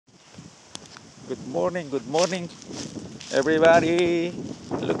Good morning, everybody.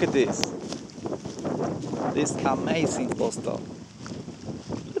 Look at this amazing postal.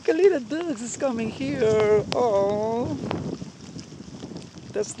 Look at little ducks is coming here. Oh,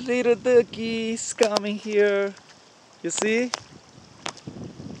 that's little duckies coming here. You see?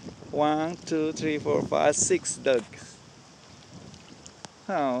 One, two, three, four, five, six ducks.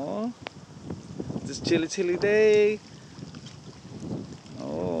 Oh, this chilly day.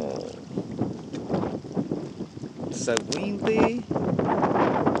 Oh, it's a windy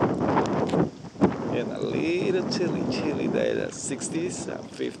and a little chilly day. That's 60s and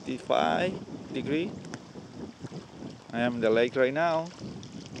 55 degree. I am in the lake right now.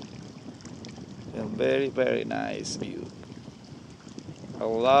 A very nice view. I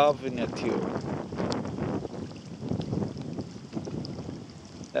love nature.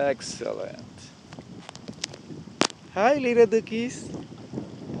 Excellent. Hi, little duckies.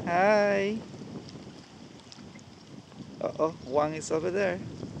 Hi. Uh-oh, one is over there.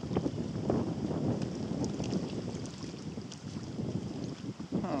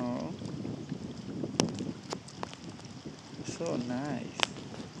 Oh, so nice.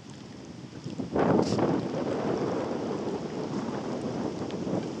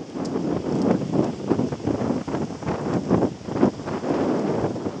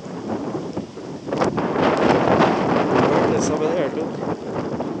 Bird is over there, look.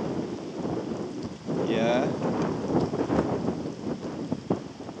 Yeah.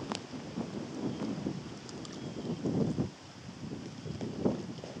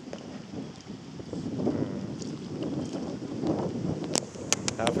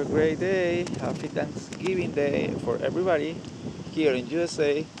 Have a great day. Happy Thanksgiving Day for everybody here in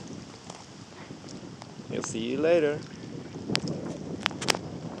USA. We'll see you later.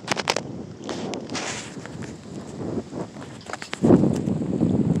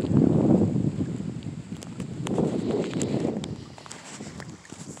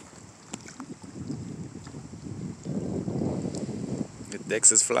 The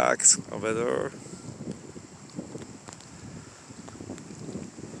Texas flags over there.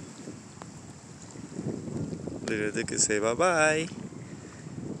 Little duckies say bye-bye.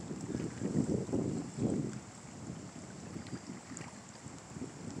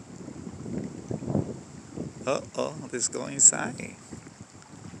 Uh-oh, let's go inside.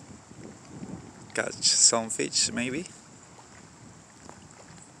 Catch some fish, maybe.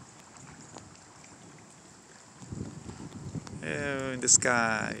 Oh, in the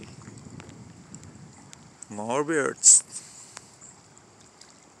sky. More birds.